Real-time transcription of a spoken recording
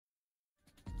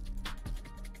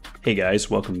Hey guys,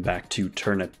 welcome back to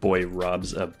Turnip Boy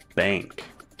Robs a Bank.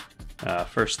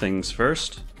 First things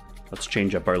first, let's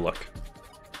change up our look.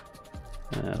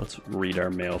 Let's read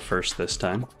our mail first this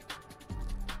time.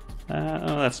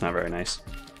 Oh, that's not very nice.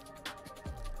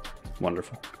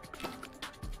 Wonderful.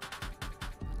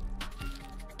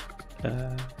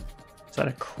 Is that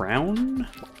a crown?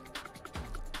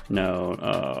 No,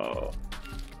 oh.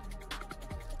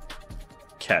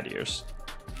 Cat ears.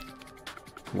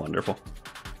 Wonderful.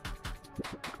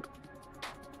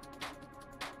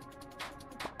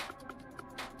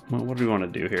 Well, what do we want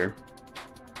to do here?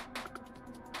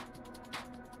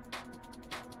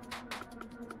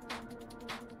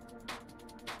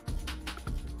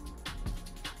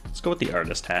 Let's go with the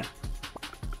artist hat.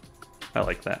 I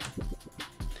like that.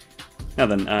 Now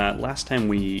then, last time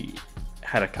we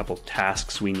had a couple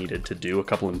tasks we needed to do, a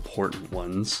couple important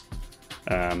ones.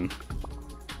 Oh,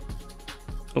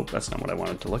 that's not what I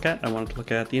wanted to look at. I wanted to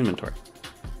look at the inventory.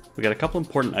 We got a couple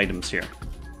important items here.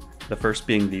 The first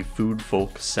being the food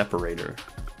folk separator.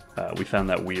 We found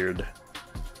that weird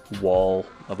wall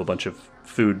of a bunch of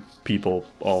food people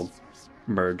all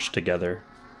merged together.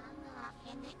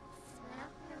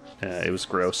 It was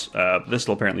gross. This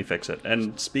will apparently fix it.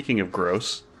 And speaking of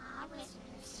gross,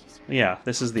 yeah,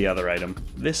 this is the other item.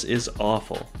 This is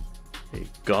awful. A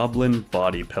goblin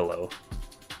body pillow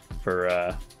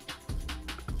for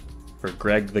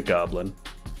Greg the Goblin.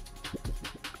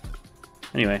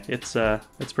 Anyway, it's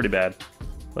pretty bad.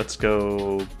 Let's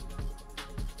go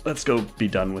be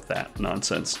done with that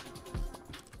nonsense.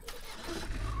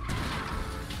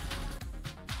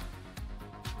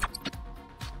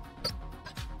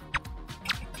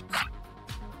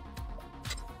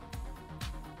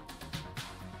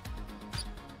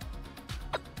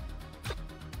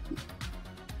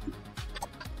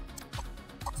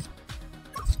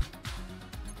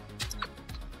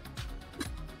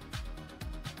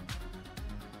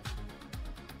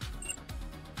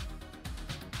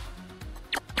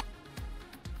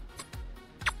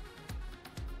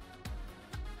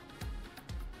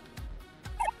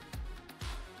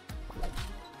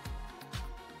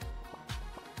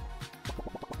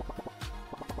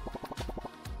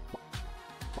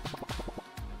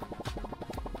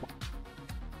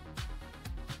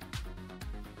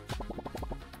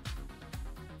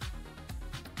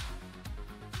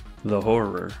 The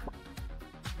horror.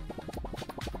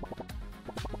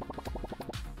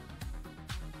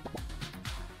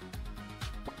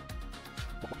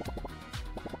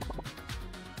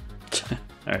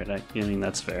 Alright, I mean,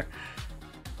 that's fair.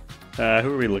 Who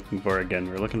are we looking for again?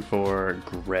 We're looking for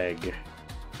Greg.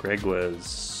 Greg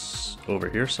was over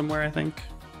here somewhere, I think.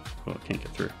 Oh, I can't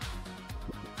get through.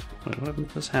 Wait,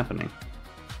 what is happening?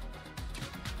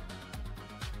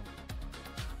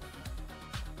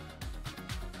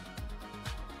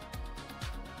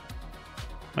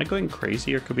 Am I going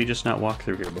crazy, or could we just not walk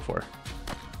through here before?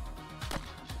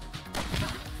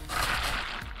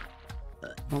 I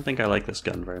don't think I like this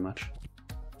gun very much.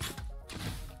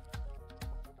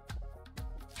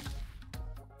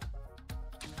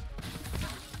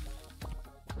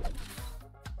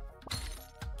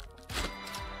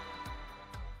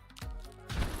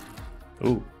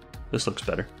 Ooh, this looks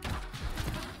better.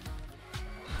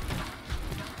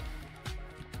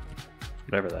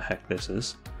 Whatever the heck this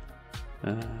is.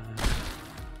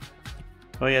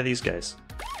 Oh yeah, these guys.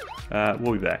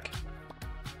 We'll be back.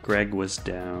 Greg was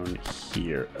down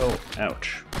here. Oh,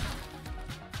 ouch.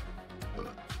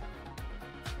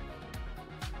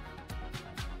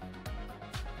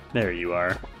 There you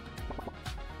are.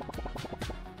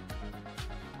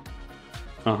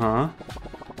 Uh-huh.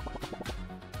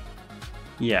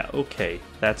 Yeah, okay.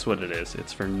 That's what it is.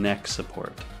 It's for neck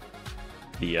support.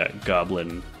 The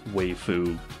goblin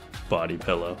waifu body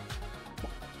pillow.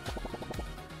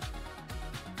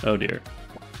 Oh dear.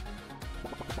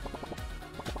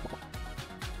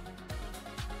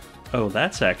 Oh,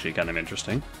 that's actually kind of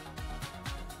interesting.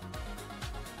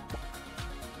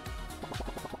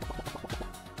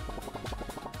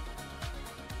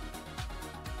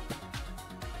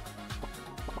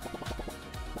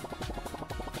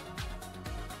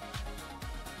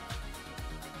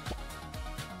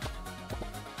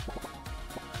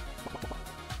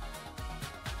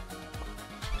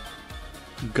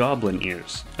 Goblin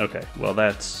ears. Okay, well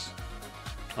that's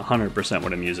 100%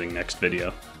 what I'm using next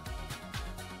video.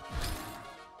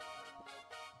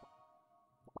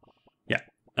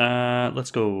 Yeah,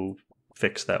 let's go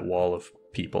fix that wall of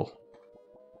people.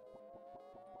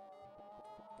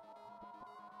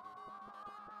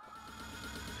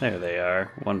 There they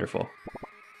are. Wonderful.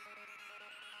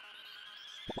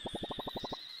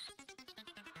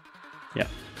 Yeah.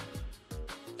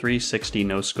 360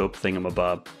 no scope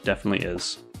thingamabob. Definitely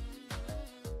is.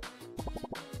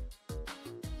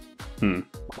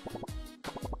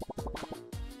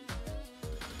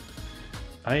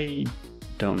 I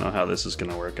don't know how this is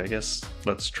gonna work. I guess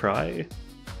let's try.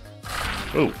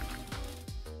 Oh.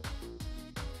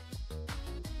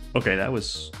 Okay, that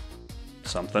was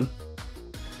something.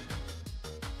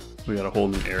 We got a whole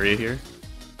new area here.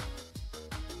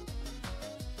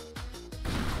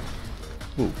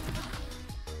 Ooh.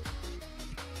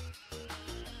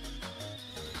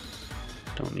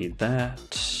 Don't need that.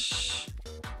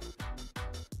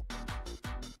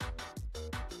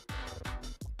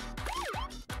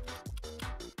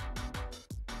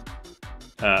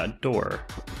 Door.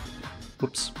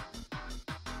 Whoops.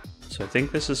 So I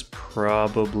think this is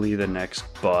probably the next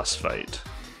boss fight.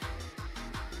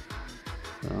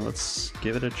 Well, let's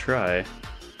give it a try.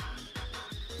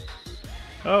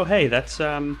 Oh, hey, that's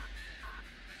one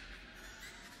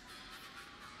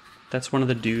of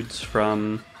the dudes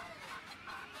from,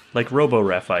 like,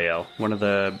 Robo-Raphael, one of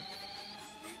the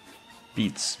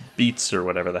beats or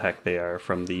whatever the heck they are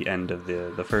from the end of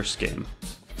the first game.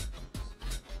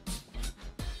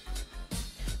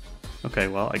 Okay,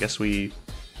 well, I guess we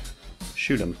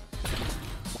shoot him.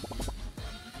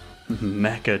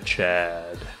 Mecha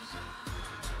Chad.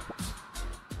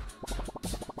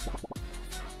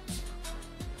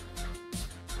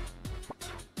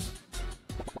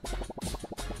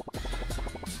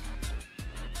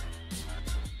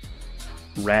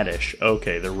 Radish.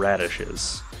 Okay, the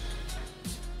radishes.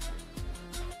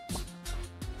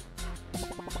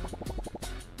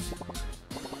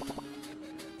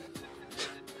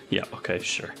 Yeah, okay,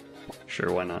 sure.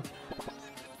 Sure, why not?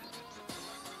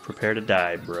 Prepare to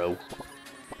die, bro.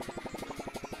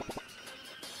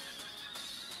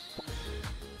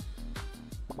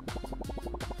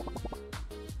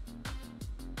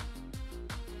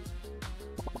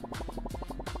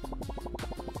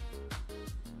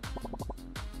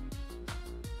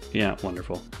 Yeah,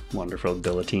 wonderful. Wonderful,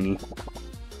 Dillatini.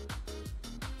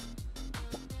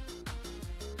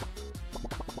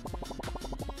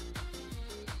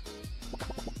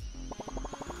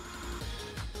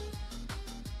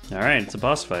 Alright, it's a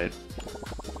boss fight.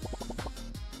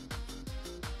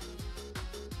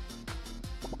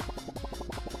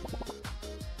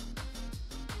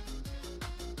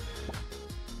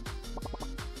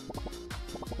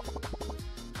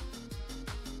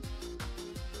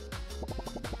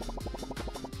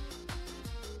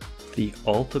 The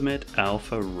ultimate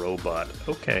alpha robot.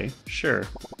 Okay, sure.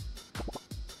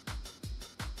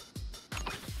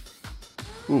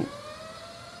 Ooh.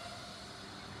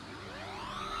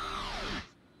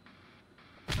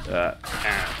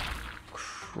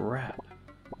 Crap.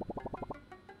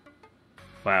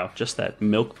 Wow, just that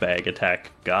milk bag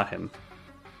attack got him.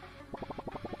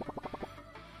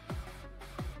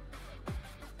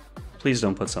 Please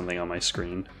don't put something on my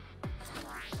screen.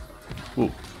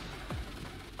 Ooh.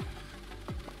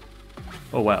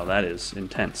 Oh wow, that is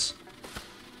intense.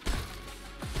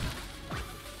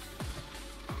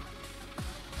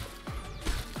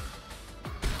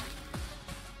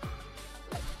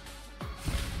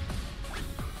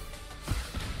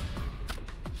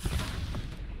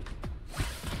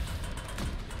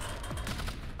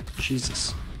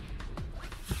 Jesus.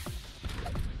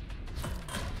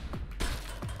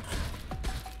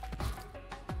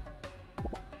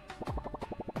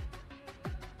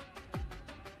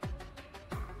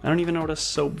 I don't even know what a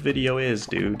soap video is,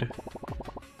 dude.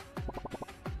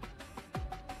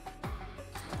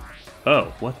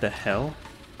 Oh, what the hell?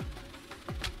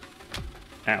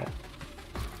 Ow.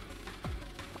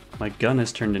 My gun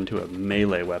has turned into a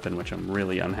melee weapon, which I'm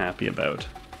really unhappy about.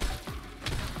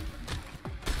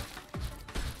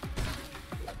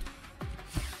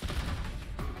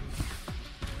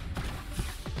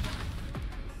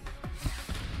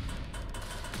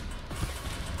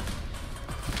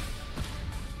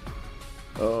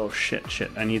 Oh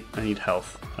shit, I need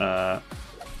health.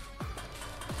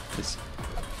 Does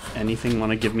anything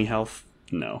want to give me health?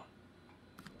 No.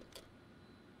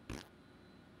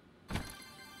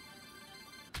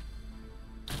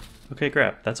 Okay,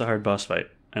 crap, that's a hard boss fight,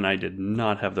 and I did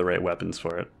not have the right weapons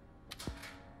for it.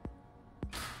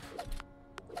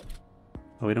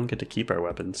 Oh, we don't get to keep our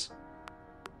weapons.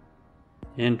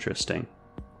 Interesting.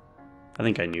 I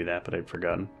think I knew that, but I'd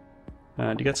forgotten.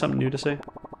 Do you got something new to say?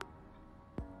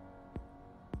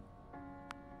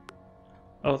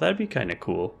 Oh, that'd be kind of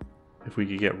cool if we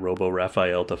could get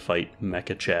Robo-Raphael to fight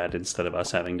Mecha Chad instead of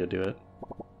us having to do it.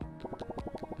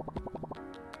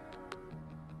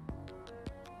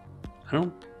 I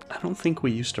don't think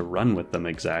we used to run with them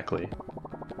exactly.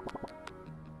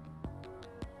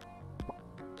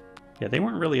 Yeah, they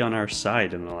weren't really on our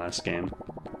side in the last game.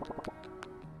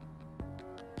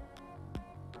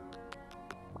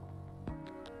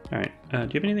 Alright, do you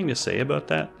have anything to say about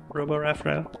that,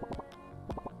 Robo-Raphael?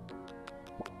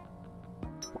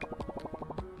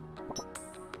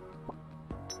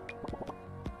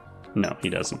 No, he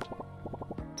doesn't.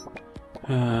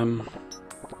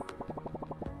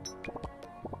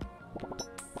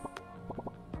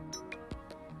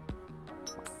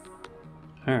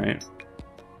 Alright.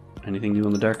 Anything new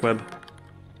on the dark web?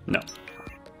 No.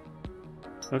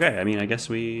 Okay, I mean, I guess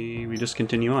we just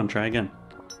continue on, try again.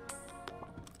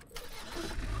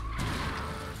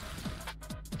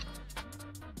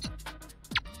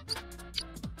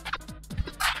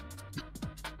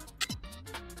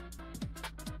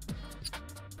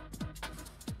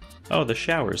 Oh, the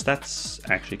showers. That's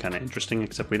actually kind of interesting,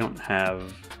 except we don't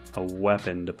have a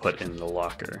weapon to put in the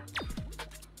locker.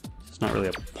 There's not really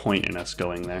a point in us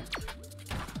going there.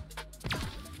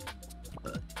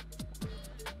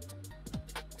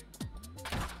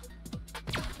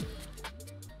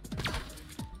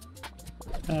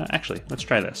 Actually, let's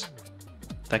try this.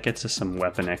 That gets us some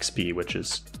weapon XP, which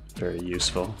is very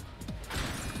useful.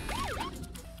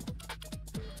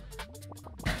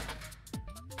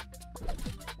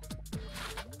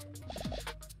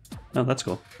 Oh, that's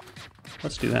cool.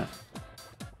 Let's do that.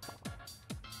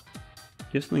 Do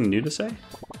you have something new to say?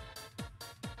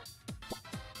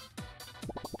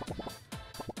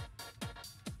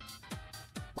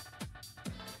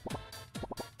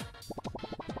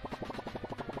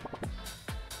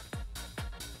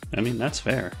 I mean, that's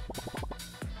fair.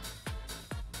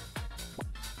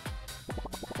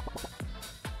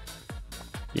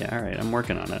 Yeah, alright, I'm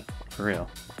working on it. For real.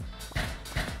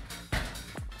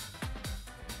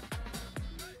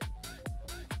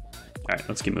 Alright,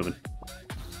 let's keep moving.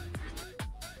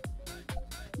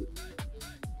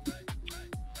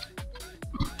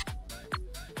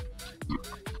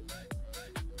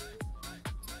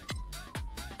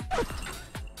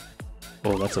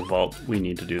 Oh, that's a vault. We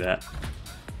need to do that.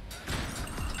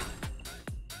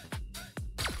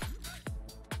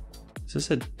 Is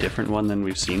this a different one than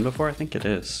we've seen before? I think it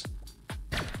is.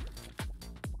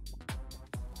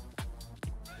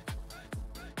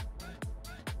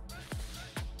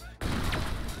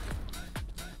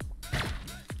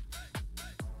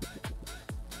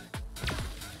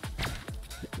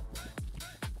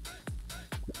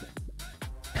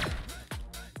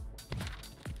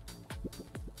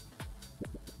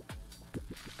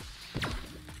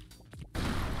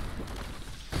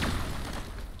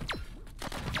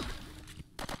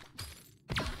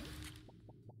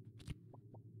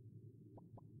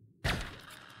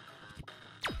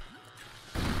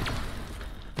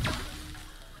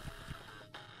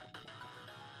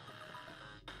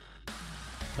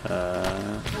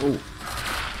 Oh.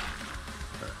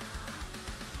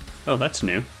 Oh, that's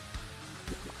new.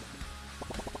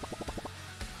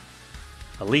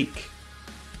 A leak.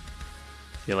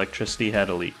 The electricity had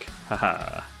a leak.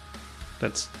 Haha.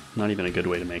 That's not even a good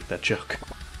way to make that joke.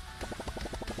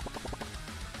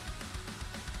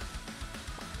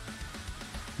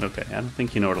 Okay, I don't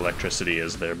think you know what electricity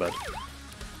is there, bud.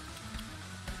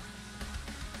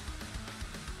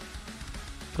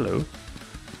 Hello.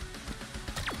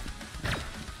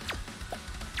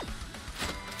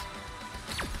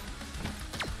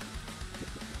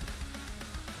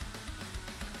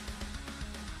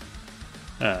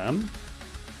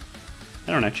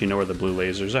 I don't actually know where the blue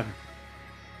lasers are.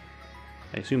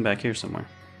 I assume back here somewhere.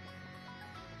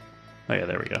 Oh yeah,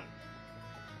 there we go.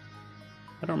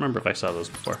 I don't remember if I saw those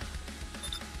before.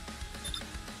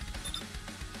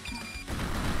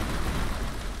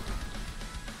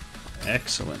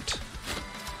 Excellent.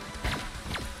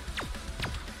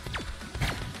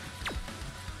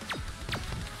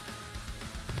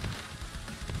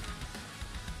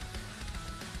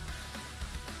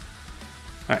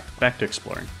 Alright, back to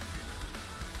exploring.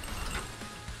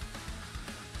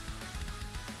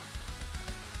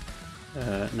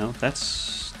 No,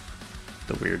 that's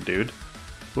the weird dude.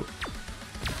 Whoop.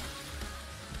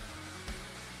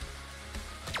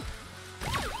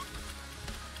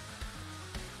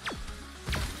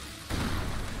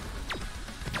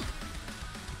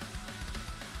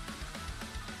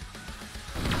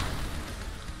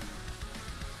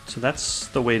 So that's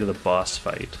the way to the boss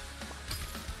fight.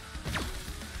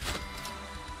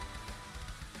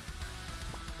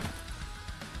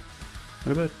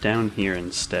 What about down here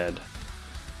instead?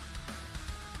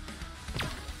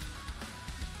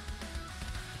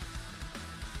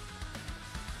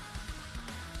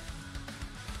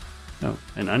 Oh,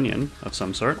 an onion of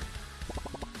some sort.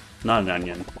 Not an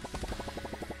onion.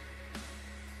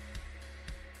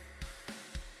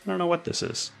 I don't know what this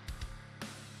is.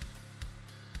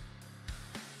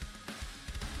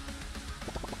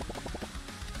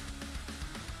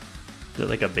 Is it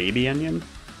like a baby onion?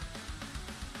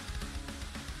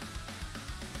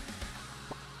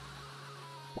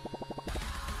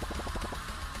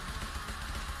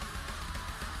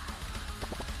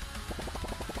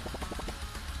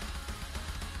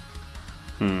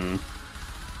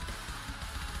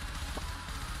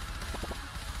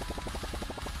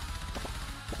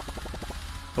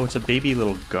 Oh, it's a baby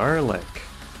little garlic.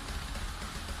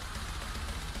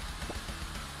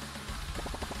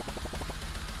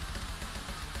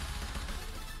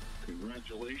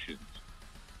 Congratulations.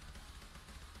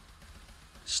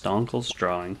 Stonkel's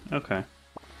drawing. Okay.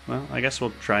 Well, I guess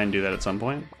we'll try and do that at some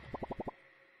point.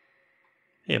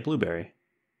 Hey, a blueberry.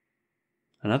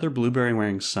 Another blueberry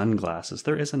wearing sunglasses.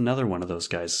 There is another one of those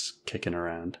guys kicking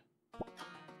around.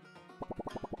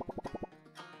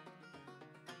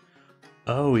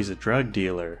 Oh, he's a drug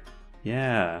dealer.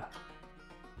 Yeah.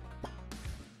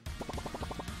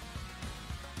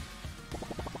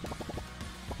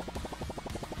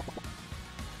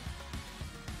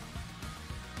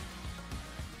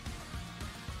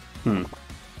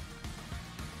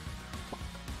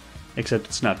 Except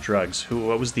it's not drugs.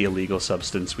 What was the illegal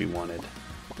substance we wanted?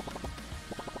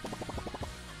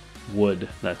 Wood,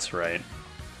 that's right.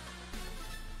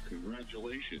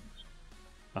 Congratulations.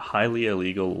 A highly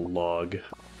illegal log.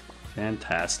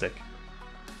 Fantastic.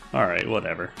 Alright,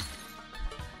 whatever.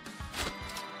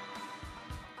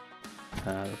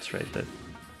 That's right, the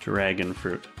dragon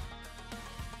fruit.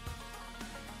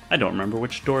 I don't remember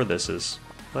which door this is.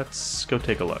 Let's go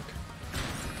take a look.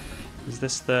 Is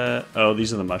this the... Oh,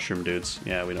 these are the mushroom dudes.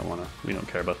 Yeah, we don't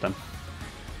care about them.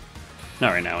 Not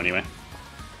right now, anyway.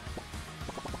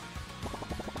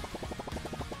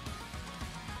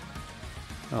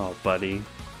 Oh, buddy.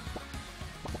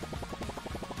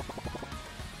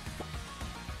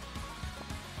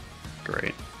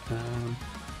 Great.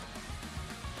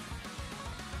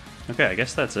 Okay, I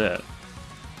guess that's it.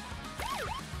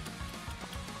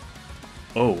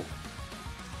 Oh.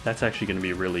 That's actually going to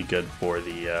be really good for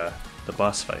the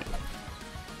boss fight.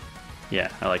 Yeah,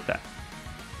 I like that.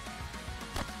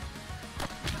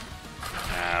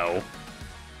 Ow.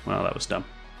 Well, that was dumb.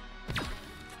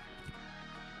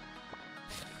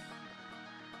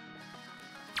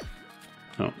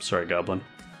 Oh, sorry, Goblin.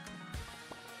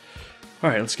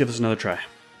 Alright, let's give this another try.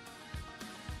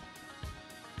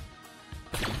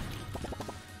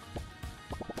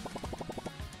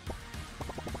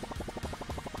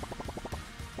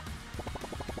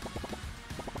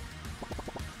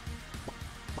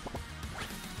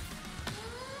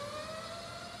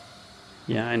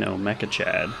 Yeah, I know, Mecha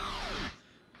Chad.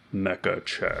 Mecha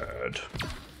Chad.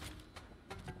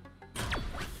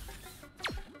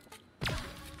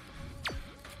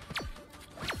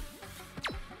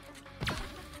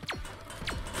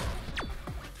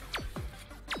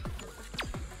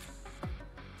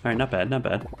 Alright, not bad, not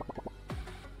bad.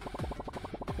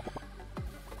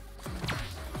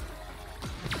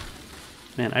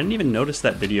 Man, I didn't even notice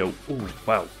that video, ooh,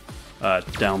 wow,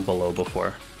 down below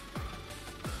before.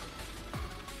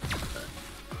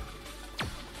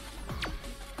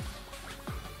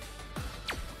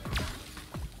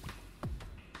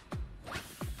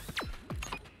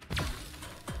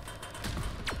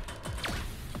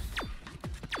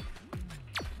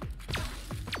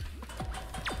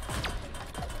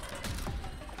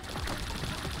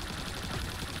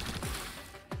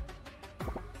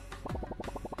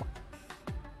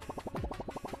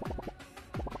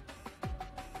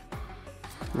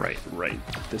 Right.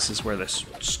 This is where this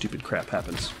stupid crap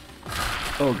happens.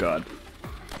 Oh god.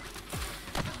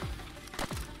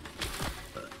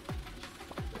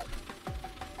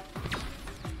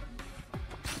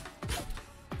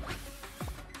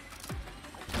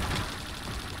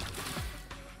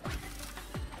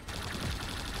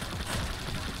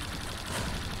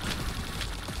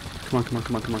 Come on, come on,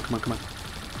 come on, come on, come on, come on.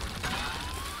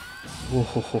 Oh,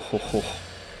 ho, ho, ho, ho.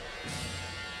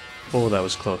 Oh, that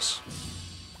was close.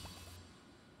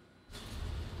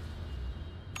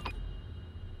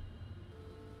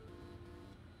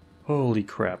 Holy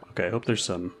crap. Okay, I hope there's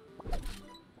some...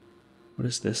 What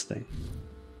is this thing?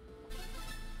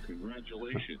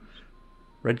 Congratulations.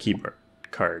 Red keyboard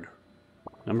card.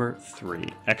 Number 3.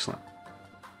 Excellent.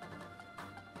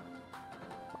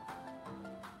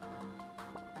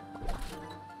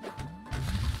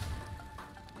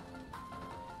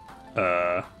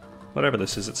 Whatever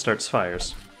this is, it starts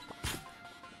fires.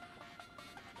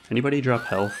 Anybody drop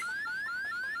health?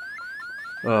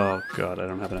 Oh god, I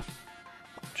don't have enough.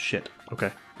 Shit.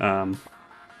 Okay.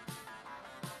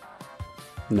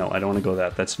 No, I don't want to go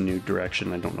that. That's a new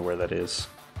direction. I don't know where that is.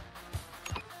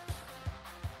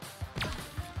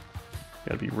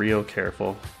 Gotta be real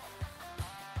careful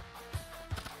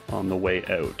on the way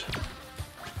out.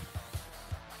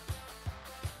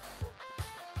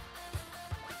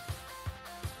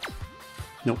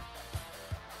 Nope.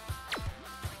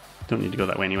 Don't need to go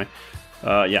that way anyway.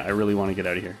 Yeah, I really want to get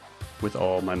out of here with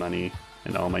all my money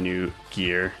and all my new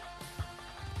gear.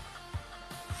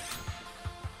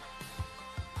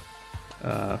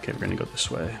 Okay, we're gonna go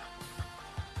this way.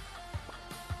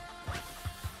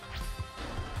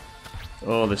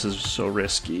 Oh, this is so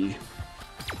risky.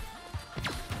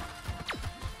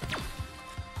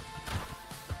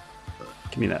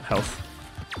 Give me that health.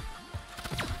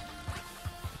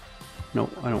 No,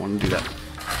 I don't want to do that.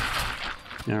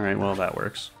 Alright, well, that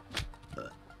works.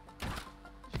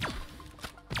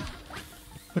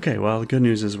 Okay, well, the good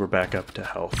news is we're back up to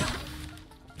health.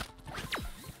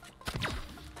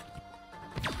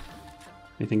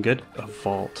 Anything good? A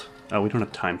vault. Oh, we don't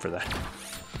have time for that.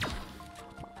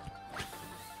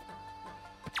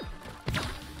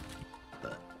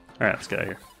 Alright, let's get out of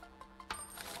here.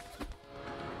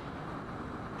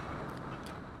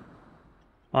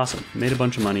 Awesome. Made a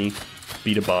bunch of money.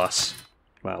 Beat a boss.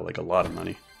 Wow, like a lot of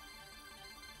money.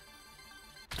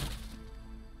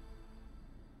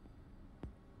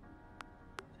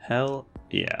 Hell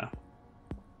yeah.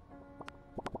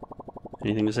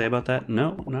 Anything to say about that?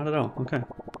 No, not at all. Okay.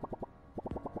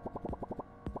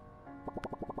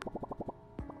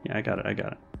 Yeah, I got it, I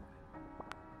got it.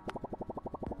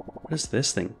 What is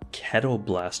this thing? Kettle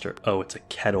blaster. Oh, it's a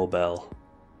kettlebell.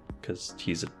 Because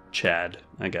he's a Chad.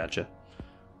 I gotcha.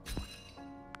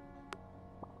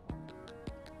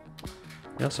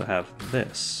 We also have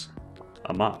this.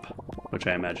 A mop. Which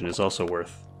I imagine is also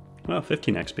worth, well,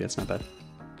 15 XP. That's not bad.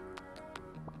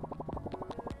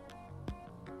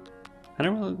 I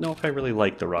don't really know if I really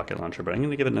like the rocket launcher, but I'm going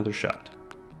to give it another shot.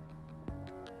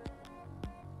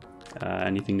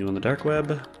 Anything new on the dark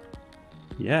web?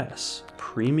 Yes.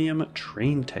 Premium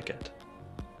train ticket.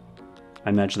 I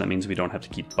imagine that means we don't have to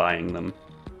keep buying them.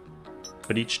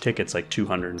 But each ticket's like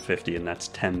 250, and that's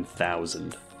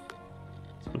 10,000.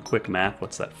 Quick math,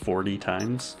 what's that, 40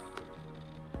 times?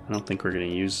 I don't think we're going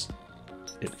to use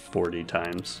it 40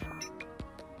 times.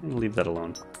 I'm going to leave that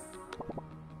alone.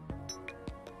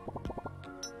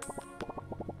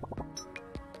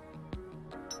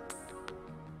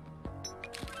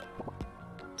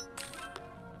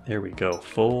 There we go.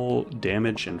 Full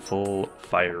damage and full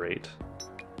fire rate.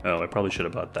 Oh, I probably should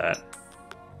have bought that.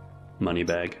 Money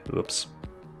bag. Oops.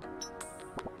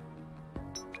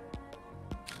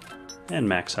 And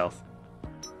max health.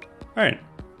 Alright.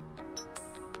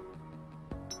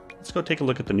 Let's go take a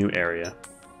look at the new area.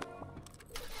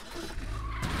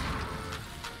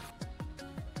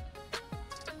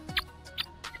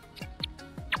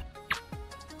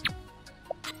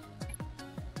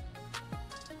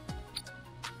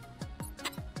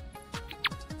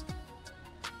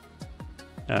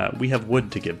 We have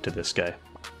wood to give to this guy.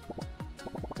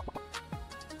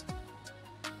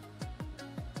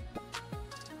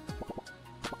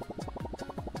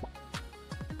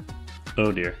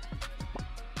 Oh dear.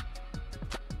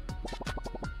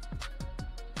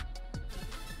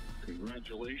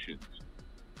 Congratulations.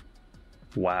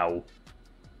 Wow.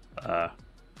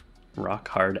 Rock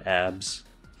hard abs.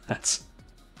 That's...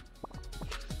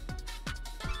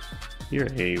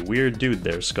 You're a weird dude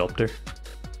there, sculptor.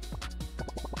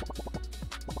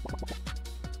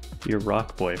 Your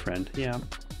rock boyfriend. Yeah.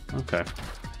 Okay.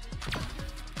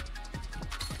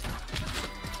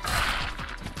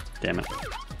 Damn it.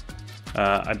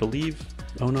 I believe...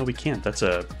 Oh no, we can't. That's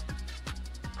a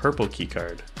purple key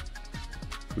card.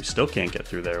 We still can't get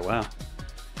through there. Wow.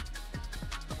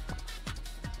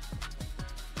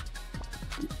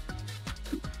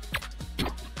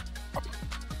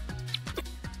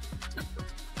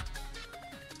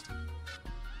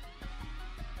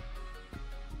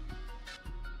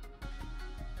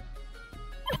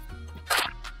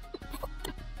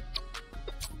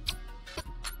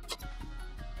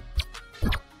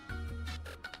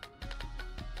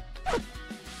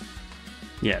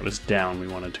 Yeah, it was down we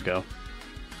wanted to go.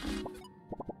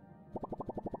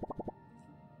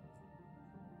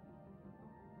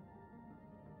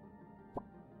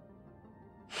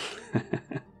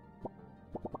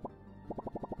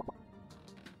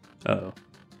 Uh-oh.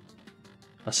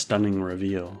 A stunning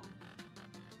reveal.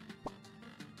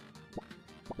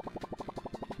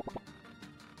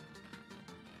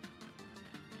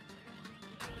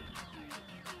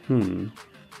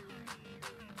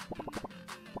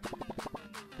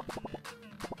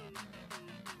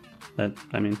 That,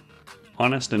 I mean,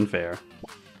 honest and fair.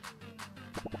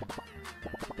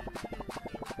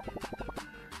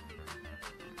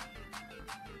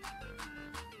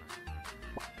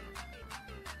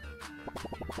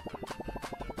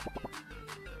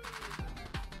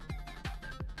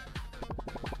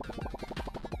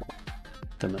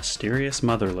 The mysterious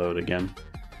mother lode again.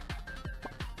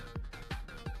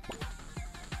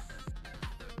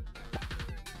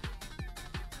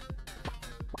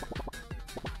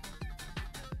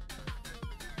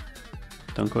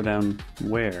 Don't go down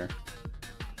where?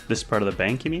 This part of the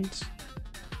bank, you means?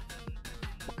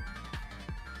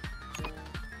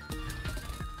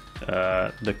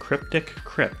 The cryptic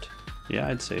crypt. Yeah,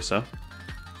 I'd say so.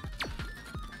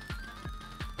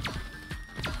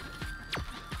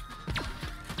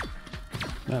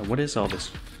 What is all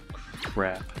this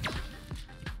crap?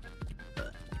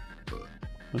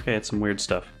 Okay, it's some weird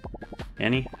stuff.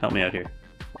 Annie, help me out here.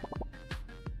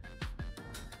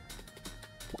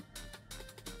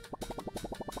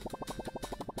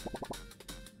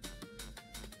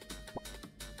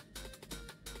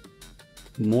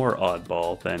 More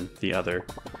oddball than the other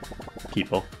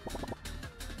people.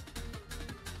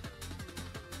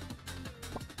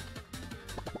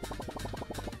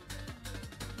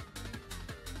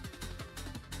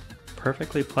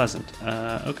 Perfectly pleasant.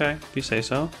 Okay, if you say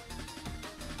so.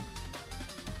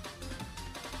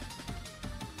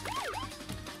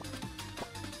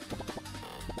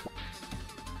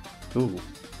 Ooh.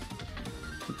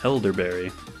 An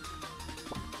elderberry.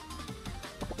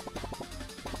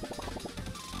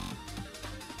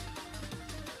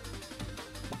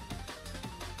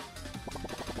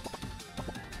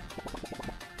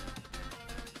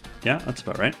 Yeah, that's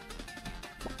about right.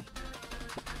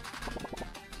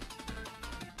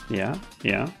 Yeah,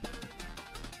 yeah.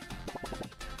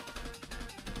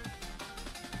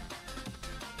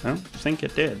 I don't think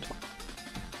it did.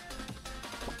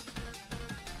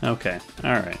 Okay,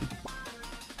 alright.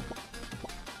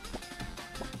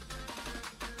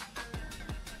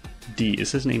 D,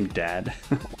 is his name Dad?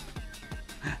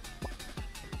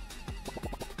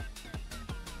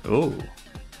 Oh.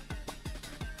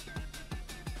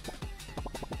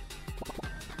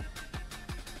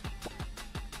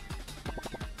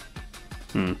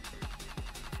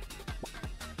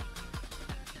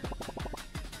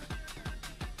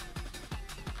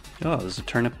 Oh, there's a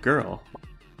turnip girl.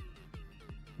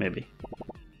 Maybe.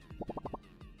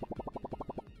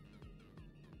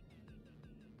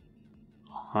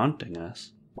 Haunting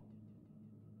us?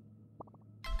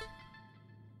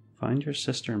 Find your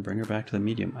sister and bring her back to the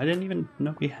medium. I didn't even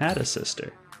know he had a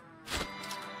sister.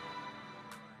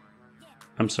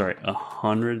 I'm sorry,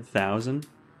 100,000?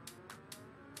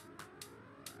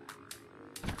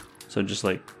 So just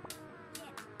like...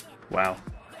 Wow.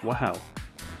 Wow.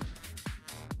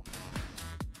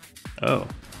 Oh.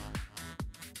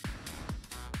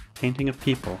 Painting of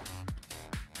people.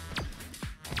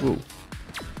 Ooh.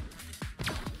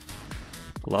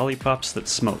 Lollipops that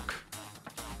smoke.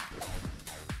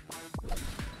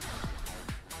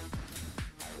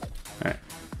 Alright,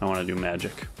 I want to do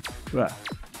magic. Ah.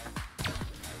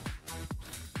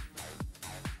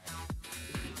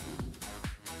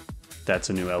 That's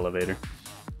a new elevator.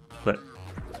 But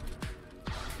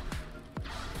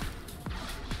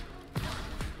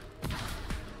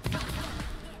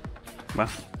wow.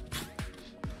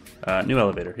 New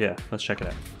elevator, yeah, let's check it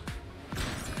out.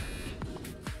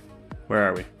 Where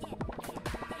are we?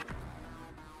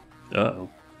 Uh-oh.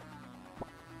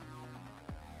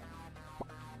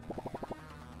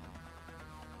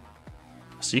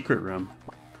 Secret room.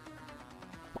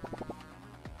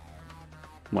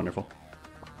 Wonderful.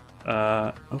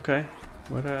 Okay.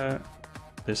 What,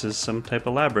 this is some type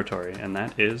of laboratory, and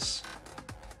that is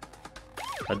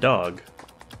a dog.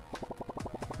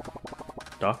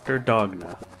 Dr.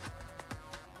 Dogna.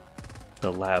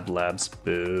 The labs.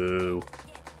 Boo.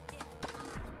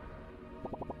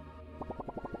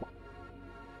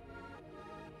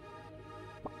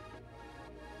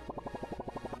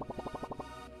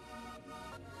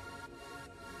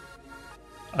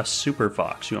 A super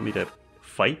fox. You want me to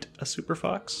fight a super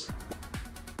fox?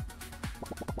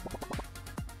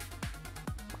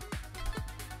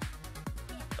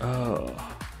 Oh,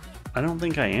 I don't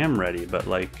think I am ready, but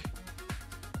like...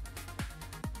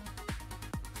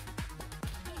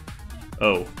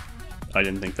 Oh, I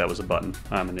didn't think that was a button.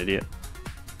 I'm an idiot.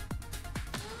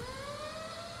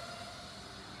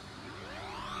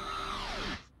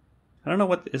 I don't know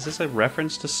what... Is this a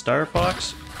reference to Star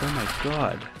Fox? Oh my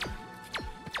god.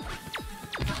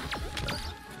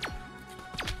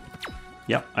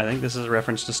 Yep, I think this is a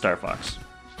reference to Star Fox.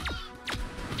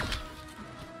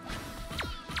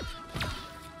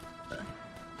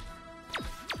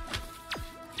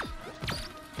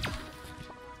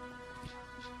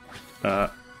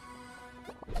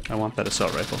 I want that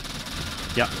assault rifle.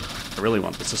 Yeah, I really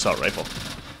want this assault rifle.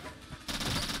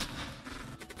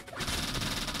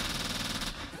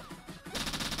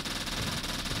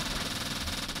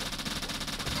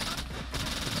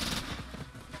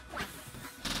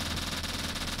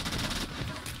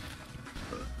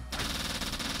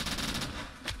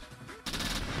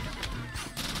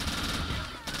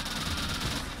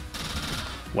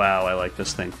 Wow, I like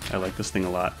this thing. I like this thing a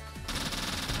lot.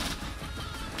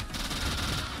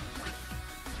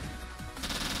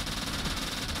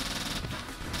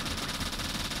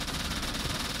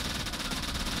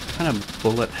 What kind of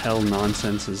bullet hell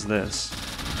nonsense is this?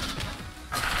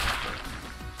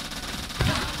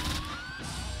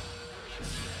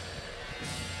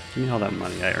 Give me all that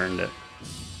money, I earned it.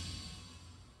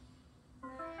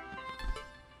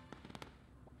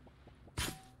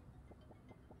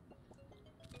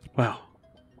 Wow.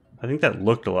 I think that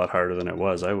looked a lot harder than it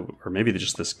was. Or maybe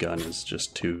just this gun is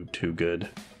just too good.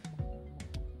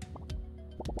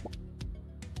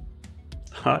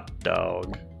 Hot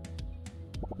dog.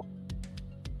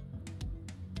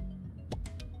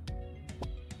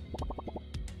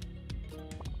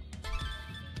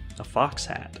 A fox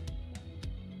hat.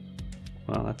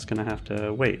 Well, that's gonna have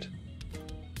to wait.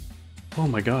 Oh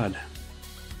my god.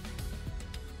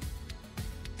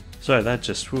 Sorry, that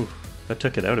just, whew, that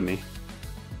took it out of me.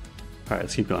 Alright,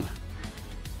 let's keep going.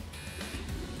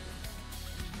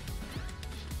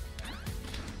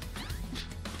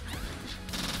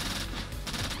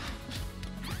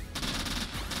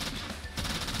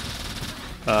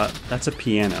 That's a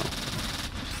piano.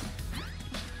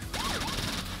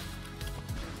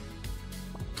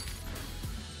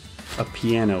 A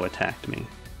piano attacked me.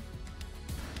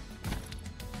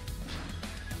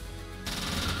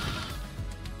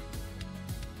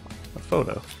 A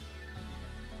photo.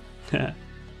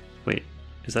 Wait,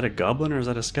 is that a goblin or is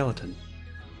that a skeleton?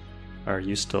 Are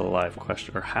you still alive?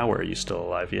 Question. Or how are you still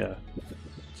alive? Yeah.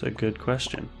 It's a good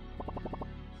question.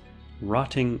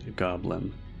 Rotting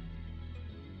goblin.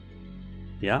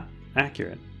 Yeah,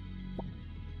 accurate.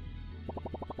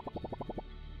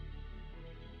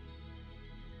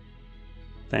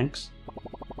 Thanks.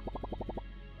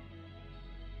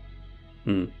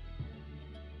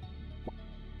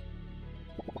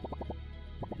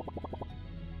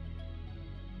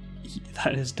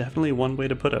 That is definitely one way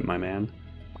to put it, my man.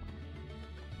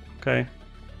 Okay.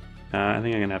 I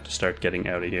think I'm gonna have to start getting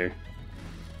out of here.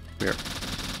 We're...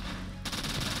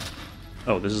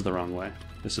 Oh, this is the wrong way.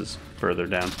 This is further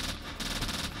down.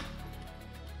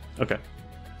 Okay.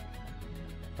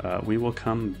 We will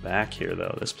come back here,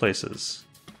 though. This place is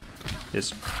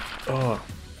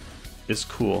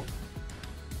cool.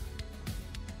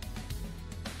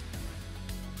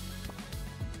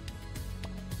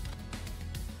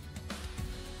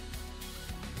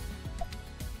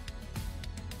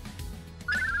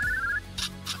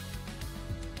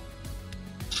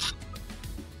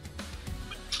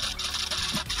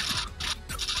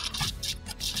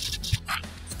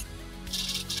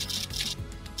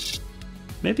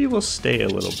 Maybe we'll stay a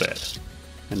little bit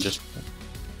and just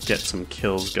get some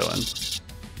kills going.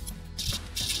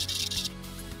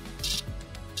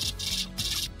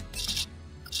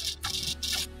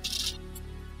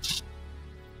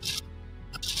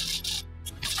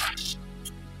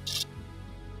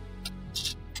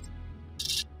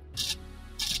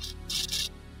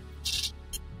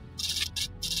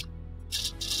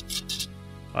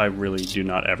 I really do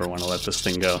not ever want to let this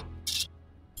thing go.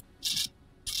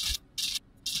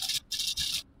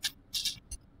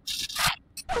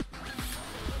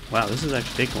 Wow, this is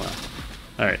actually taking a while.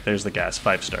 Alright, there's the gas.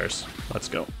 5 stars. Let's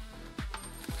go.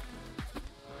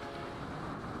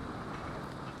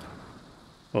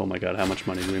 Oh my god, how much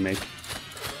money do we make?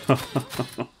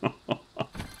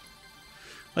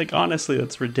 Like, honestly,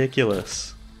 that's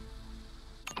ridiculous.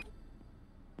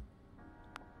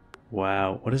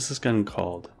 Wow, what is this gun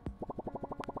called?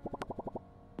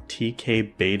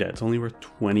 TK Beta. It's only worth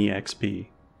 20 XP.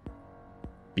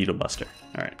 Beetle Buster.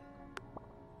 Alright.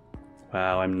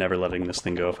 Wow, I'm never letting this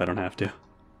thing go if I don't have to.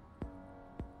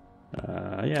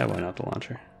 Yeah, why not the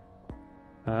launcher?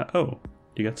 Oh,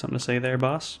 you got something to say there,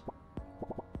 boss?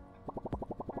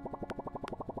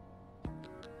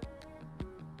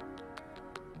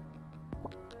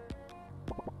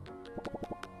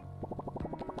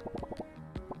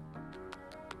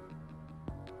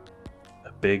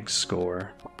 A big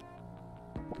score.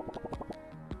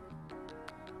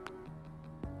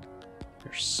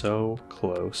 You're so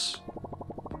close.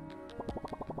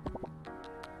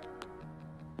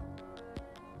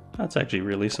 That's actually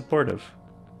really supportive.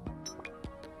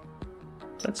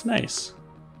 That's nice.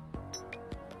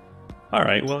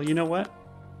 Alright, well, you know what?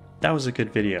 That was a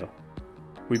good video.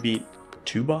 We beat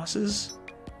 2 bosses.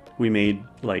 We made,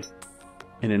 like,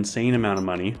 an insane amount of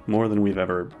money. More than we've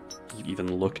ever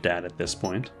even looked at this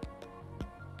point.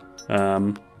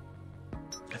 I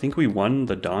think we won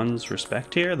the Don's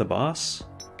respect here, the boss.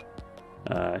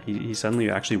 He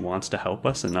suddenly actually wants to help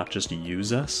us and not just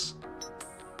use us.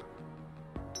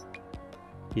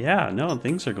 Yeah, no,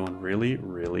 things are going really,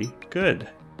 really good.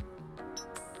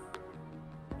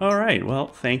 Alright, well,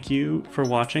 thank you for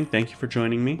watching. Thank you for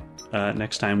joining me.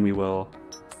 Next time we will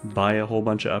buy a whole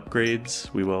bunch of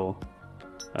upgrades. We will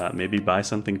maybe buy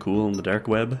something cool in the dark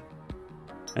web.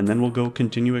 And then we'll go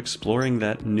continue exploring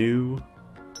that new,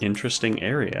 interesting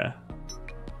area.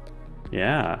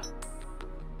 Yeah.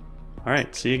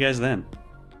 Alright, see you guys then.